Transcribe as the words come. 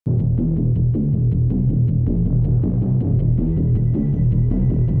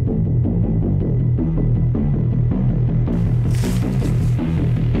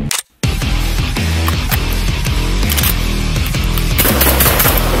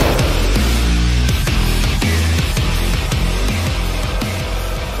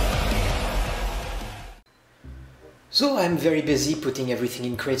So I'm very busy putting everything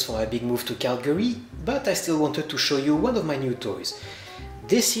in crates for my big move to Calgary, but I still wanted to show you one of my new toys.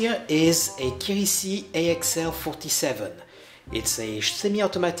 This here is a Kirici AXL47. It's a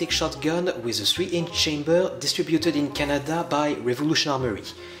semi-automatic shotgun with a 3-inch chamber distributed in Canada by Revolution Armory.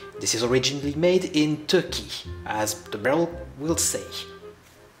 This is originally made in Turkey, as the barrel will say.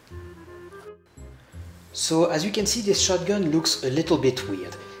 So as you can see, this shotgun looks a little bit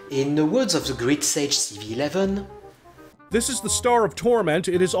weird. In the words of the Grid Sage CV11, "This is the Star of Torment.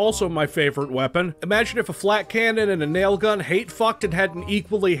 It is also my favorite weapon. Imagine if a flat cannon and a nail gun hate-fucked and had an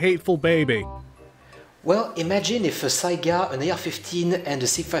equally hateful baby." Well, imagine if a Saiga, an AR-15 and a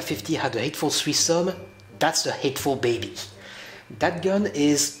SIG-550 had a hateful threesome. That's the hateful baby. That gun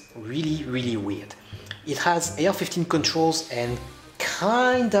is really weird. It has AR-15 controls and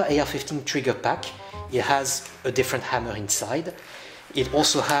kinda AR-15 trigger pack. It has a different hammer inside. It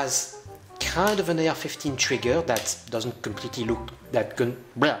also has kind of an AR-15 trigger that doesn't completely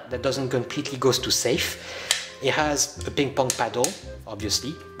goes to safe. It has a ping pong paddle,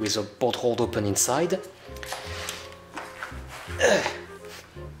 obviously, with a porthole open inside.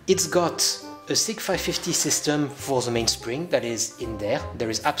 It's got a SIG-550 system for the mainspring that is in there. There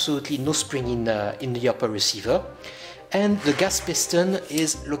is absolutely no spring in the upper receiver. And the gas piston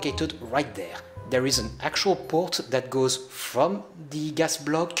is located right there. There is an actual port that goes from the gas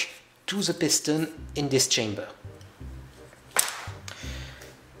block to the piston in this chamber.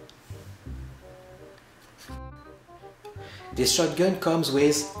 This shotgun comes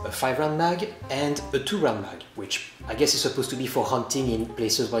with a 5-round mag and a 2-round mag, which I guess is supposed to be for hunting in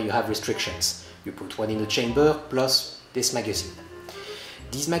places where you have restrictions. You put one in the chamber plus this magazine.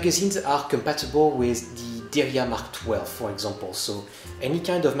 These magazines are compatible with the Deria Mark 12, for example, so any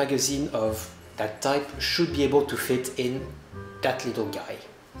kind of magazine of that type should be able to fit in that little guy.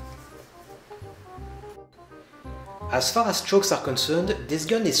 As far as chokes are concerned, this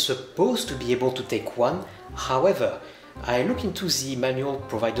gun is supposed to be able to take one. However, I looked into the manual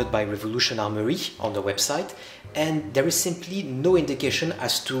provided by Revolution Armory on the website, and there is simply no indication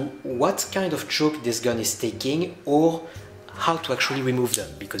as to what kind of choke this gun is taking or how to actually remove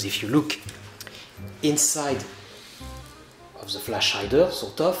them. Because if you look inside of the flash hider,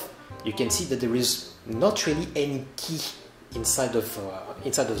 sort of, you can see that there is not really any key inside of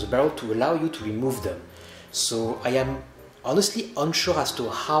the barrel to allow you to remove them. So I am honestly unsure as to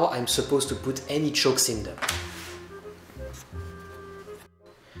how I'm supposed to put any chokes in them.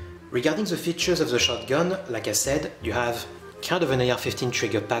 Regarding the features of the shotgun, like I said, you have kind of an AR-15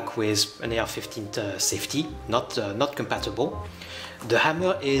 trigger pack with an AR-15 safety, not compatible. The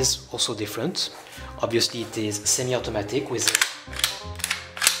hammer is also different. Obviously it is semi-automatic with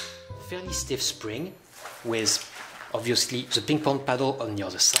a fairly stiff spring, with obviously the ping pong paddle on the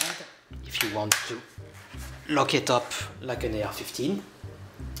other side if you want to lock it up like an AR-15.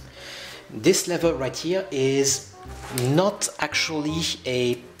 This lever right here is not actually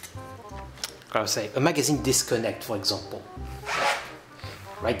a magazine disconnect, for example.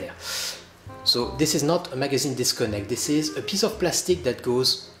 Right there. So this is not a magazine disconnect. This is a piece of plastic that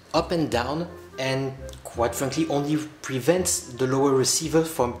goes up and down and quite frankly only prevents the lower receiver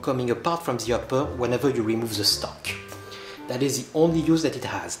from coming apart from the upper whenever you remove the stock. That is the only use that it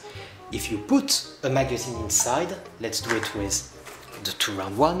has. If you put a magazine inside, let's do it with the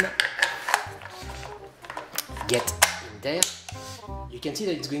 2-round one, get in there, you can see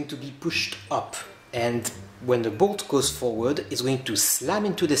that it's going to be pushed up, and when the bolt goes forward, it's going to slam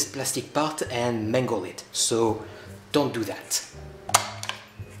into this plastic part and mangle it, so don't do that.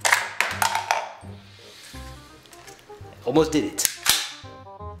 Almost did it.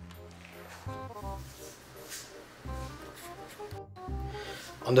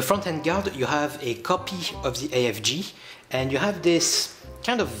 On the front handguard you have a copy of the AFG, and you have this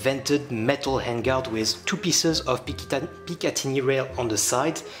kind of vented metal handguard with 2 pieces of Picatinny rail on the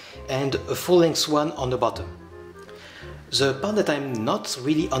side and a full-length one on the bottom. The part that I'm not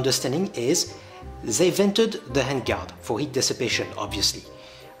really understanding is they vented the handguard for heat dissipation, obviously.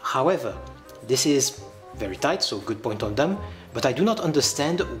 However, this is very tight, so good point on them, but I do not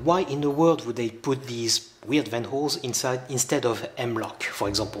understand why in the world would they put these weird vent holes inside instead of M-lock, for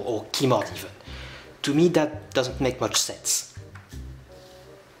example, or keymod even. To me that doesn't make much sense.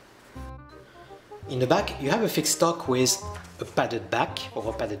 In the back you have a fixed stock with a padded back or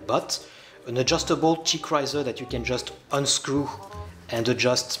a padded butt, an adjustable cheek riser that you can just unscrew and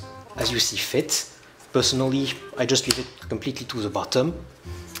adjust as you see fit. Personally, I just leave it completely to the bottom.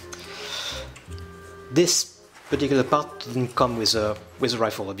 This particular part didn't come with a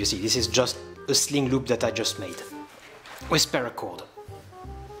rifle, obviously. This is just a sling loop that I just made with paracord.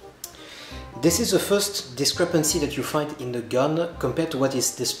 This is the first discrepancy that you find in the gun compared to what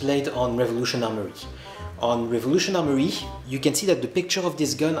is displayed on Revolution Armory. On Revolution Armory, you can see that the picture of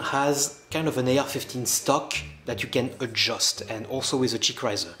this gun has kind of an AR-15 stock that you can adjust, and also with a cheek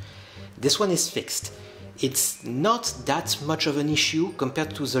riser. This one is fixed. It's not that much of an issue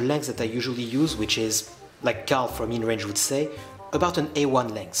compared to the length that I usually use, which is, like Carl from InRange would say, about an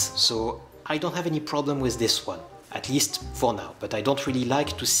A1 length. So I don't have any problem with this one, at least for now, but I don't really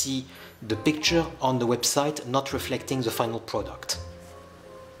like to see the picture on the website not reflecting the final product.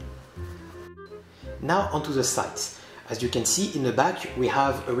 Now onto the sights. As you can see in the back, we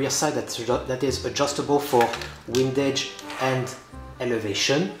have a rear sight that is adjustable for windage and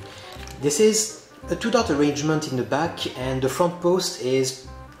elevation. This is a 2-dot arrangement in the back, and the front post is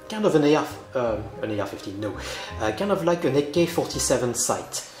kind of an AR-15, no, kind of like an AK-47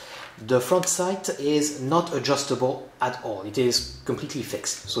 sight. The front sight is not adjustable at all. It is completely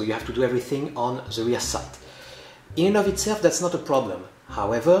fixed, so you have to do everything on the rear sight. In and of itself, that's not a problem.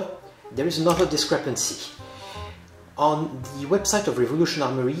 However, there is another discrepancy. On the website of Revolution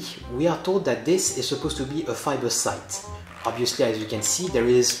Armory, we are told that this is supposed to be a fiber sight. Obviously, as you can see, there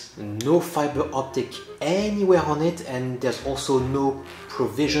is no fiber optic anywhere on it, and there's also no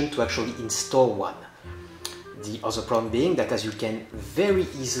provision to actually install one. The other problem being that, as you can very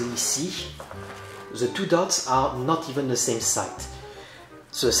easily see, the 2 dots are not even the same size.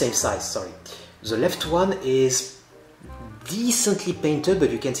 So the same size, sorry. The left one is decently painted,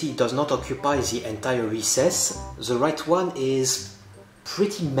 but you can see it does not occupy the entire recess. The right one is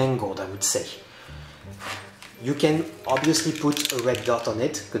pretty mangled, I would say. You can obviously put a red dot on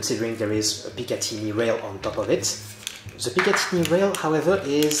it, considering there is a Picatinny rail on top of it. The Picatinny rail, however,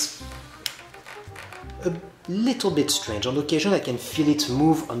 is a little bit strange. On occasion I can feel it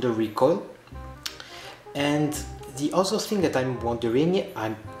move under recoil. And the other thing that I'm wondering,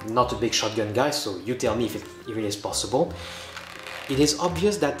 I'm not a big shotgun guy, so you tell me if it really is possible. It is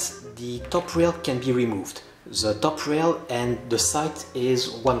obvious that the top rail can be removed. The top rail and the sight is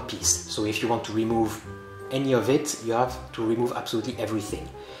one piece, so if you want to remove any of it, you have to remove absolutely everything.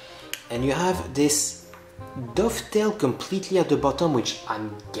 And you have this dovetail completely at the bottom, which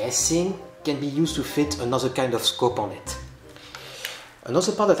I'm guessing can be used to fit another kind of scope on it.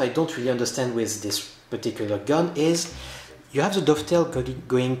 Another part that I don't really understand with this particular gun is you have the dovetail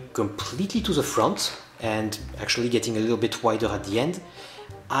going completely to the front and actually getting a little bit wider at the end.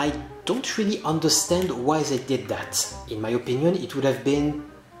 I don't really understand why they did that. In my opinion, it would have been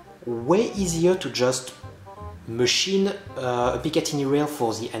way easier to just machine a Picatinny rail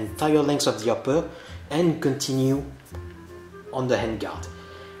for the entire length of the upper and continue on the handguard.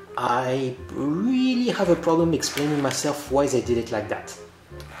 I really have a problem explaining myself why they did it like that.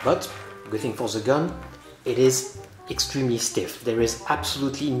 But, good thing for the gun, it is extremely stiff. There is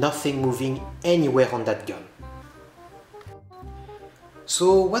absolutely nothing moving anywhere on that gun.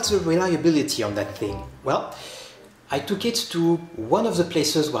 So what's the reliability on that thing? Well, I took it to one of the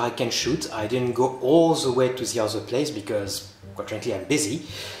places where I can shoot. I didn't go all the way to the other place because, quite frankly, I'm busy.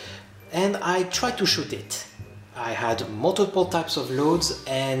 And I tried to shoot it. I had multiple types of loads,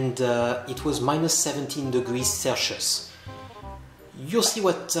 and it was minus 17 degrees Celsius. You'll see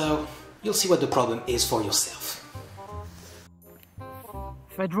what the problem is for yourself.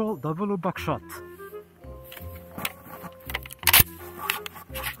 Federal double buckshot.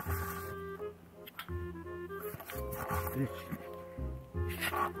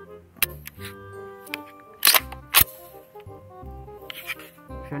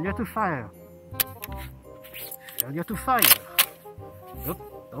 Failure to fire. Failure to fire. Yep,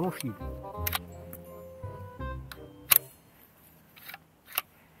 double feed.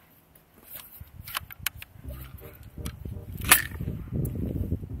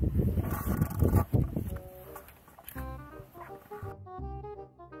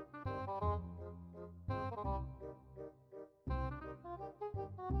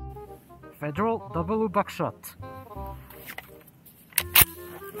 Federal double buckshot.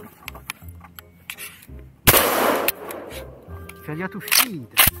 Failure to feed.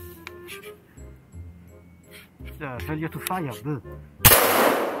 Failure to fire.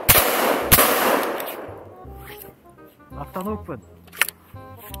 Left unopened.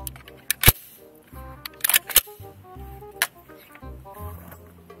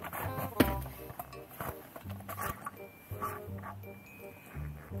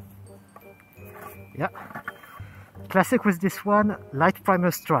 Yeah. Classic with this one, light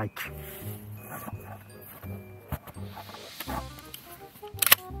primer strike.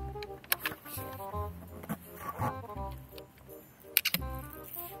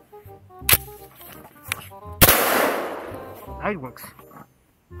 It works.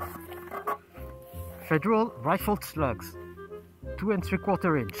 Federal rifled slugs, 2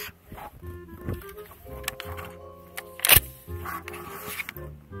 3/4 inch.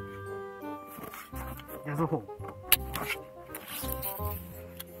 There's a hole.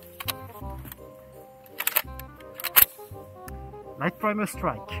 Light primer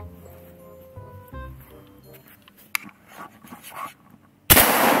strike.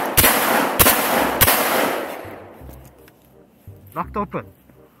 Locked open.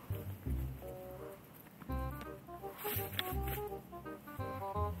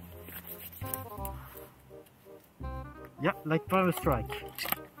 Yeah, light primer strike.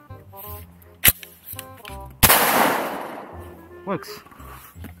 Works.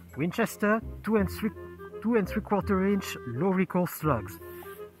 Winchester 2 3/4 inch low recoil slugs.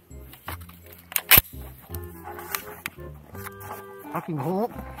 Fucking hole.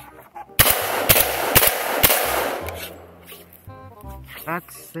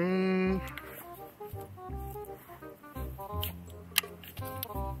 That's a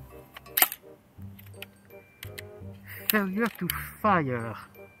failure to fire.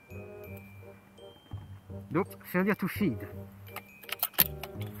 Nope, failure to feed.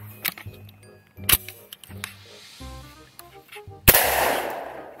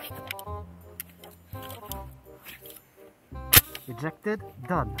 Ejected,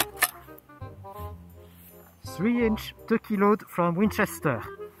 done. 3-inch turkey load from Winchester.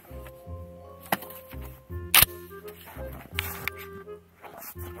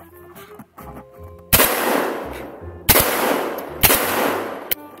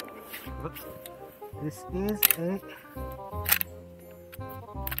 Oops. This is a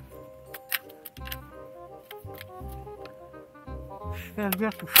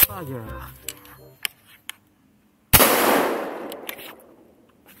failure to fire.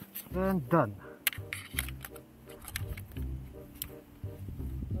 And done.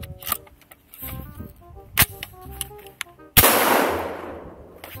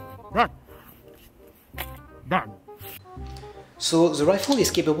 Done. So the rifle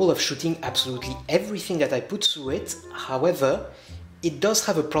is capable of shooting absolutely everything that I put through it. However, it does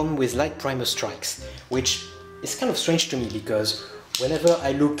have a problem with light primer strikes, which is kind of strange to me because whenever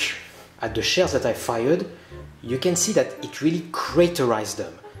I look at the shells that I fired, you can see that it really craterized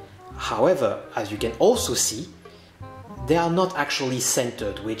them. However, as you can also see, they are not actually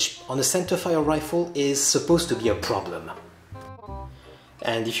centered, which on a centerfire rifle is supposed to be a problem.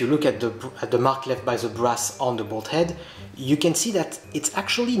 And if you look at the mark left by the brass on the bolt head, you can see that it's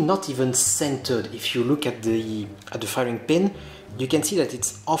actually not even centered. If you look at the firing pin, you can see that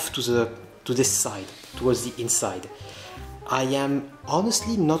it's off to this side, towards the inside. I am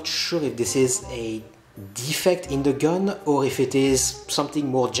honestly not sure if this is a defect in the gun or if it is something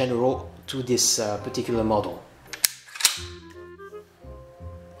more general to this particular model.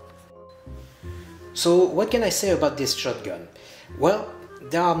 So what can I say about this shotgun? Well,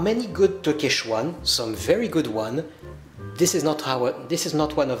 there are many good Turkish ones, some very good ones. This is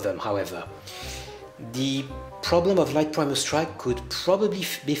not one of them, however. The problem of light primer strike could probably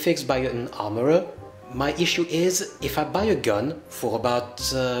be fixed by an armorer. My issue is, if I buy a gun for about,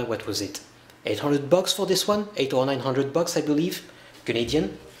 what was it? $800 for this one? 800 or 900 bucks, I believe,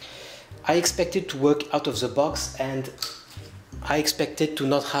 Canadian. I expect it to work out of the box and I expect it to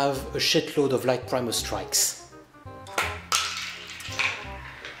not have a shitload of light primer strikes.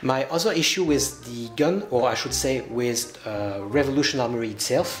 My other issue with the gun, or I should say with Revolution Armory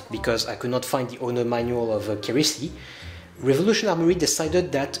itself, because I could not find the owner manual of Kirici, Revolution Armory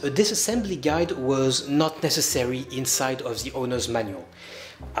decided that a disassembly guide was not necessary inside of the owner's manual.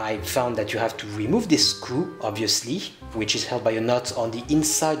 I found that you have to remove this screw, obviously, which is held by a nut on the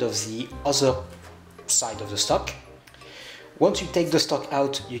inside of the other side of the stock. Once you take the stock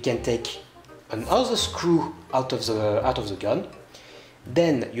out, you can take another screw out of the gun.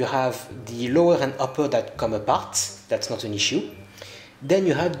 Then you have the lower and upper that come apart. That's not an issue. Then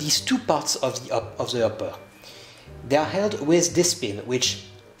you have these two parts of the upper. They are held with this pin, which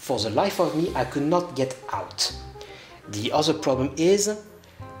for the life of me I could not get out. The other problem is,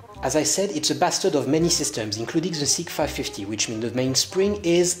 as I said, it's a bastard of many systems, including the SIG 550, which means the mainspring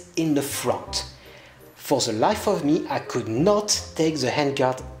is in the front. For the life of me, I could not take the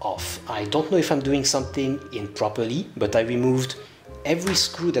handguard off. I don't know if I'm doing something improperly, but I removed every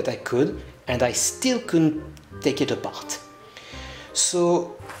screw that I could and I still couldn't take it apart.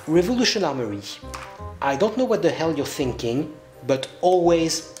 So, Revolution Armory, I don't know what the hell you're thinking, but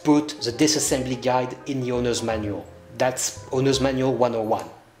always put the disassembly guide in the owner's manual. That's owner's manual 101,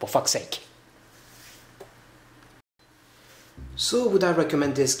 for fuck's sake. So, would I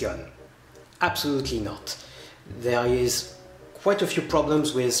recommend this gun? Absolutely not. There is quite a few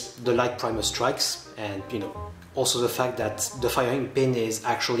problems with the light primer strikes, and also the fact that the firing pin is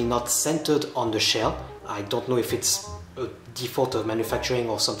actually not centered on the shell. I don't know if it's a default of manufacturing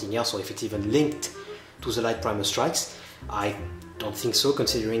or something else, or if it's even linked to the light primer strikes. I don't think so,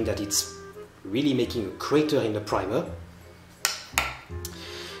 considering that it's really making a crater in the primer.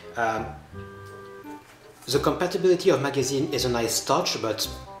 The compatibility of magazine is a nice touch, but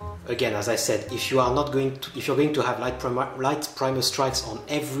again, as I said, if you're going to have light primer strikes on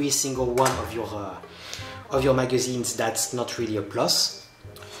every single one of your magazines, that's not really a plus.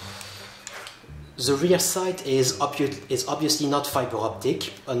 The rear sight is obviously not fiber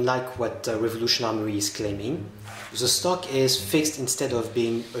optic, unlike what Revolution Armory is claiming. The stock is fixed instead of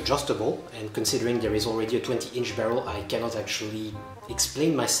being adjustable, and considering there is already a 20-inch barrel, I cannot actually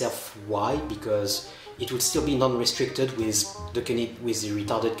explain myself why, because it would still be non-restricted with the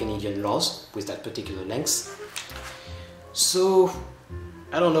retarded Canadian laws with that particular length. So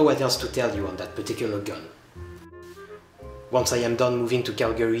I don't know what else to tell you on that particular gun. Once I am done moving to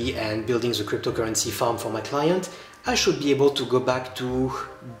Calgary and building the cryptocurrency farm for my client, I should be able to go back to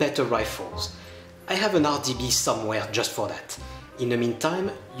better rifles. I have an RDB somewhere just for that. In the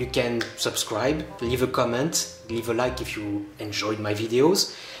meantime, you can subscribe, leave a comment, leave a like if you enjoyed my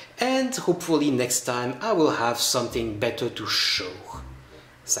videos, and hopefully next time I will have something better to show.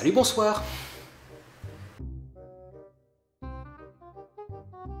 Salut, bonsoir!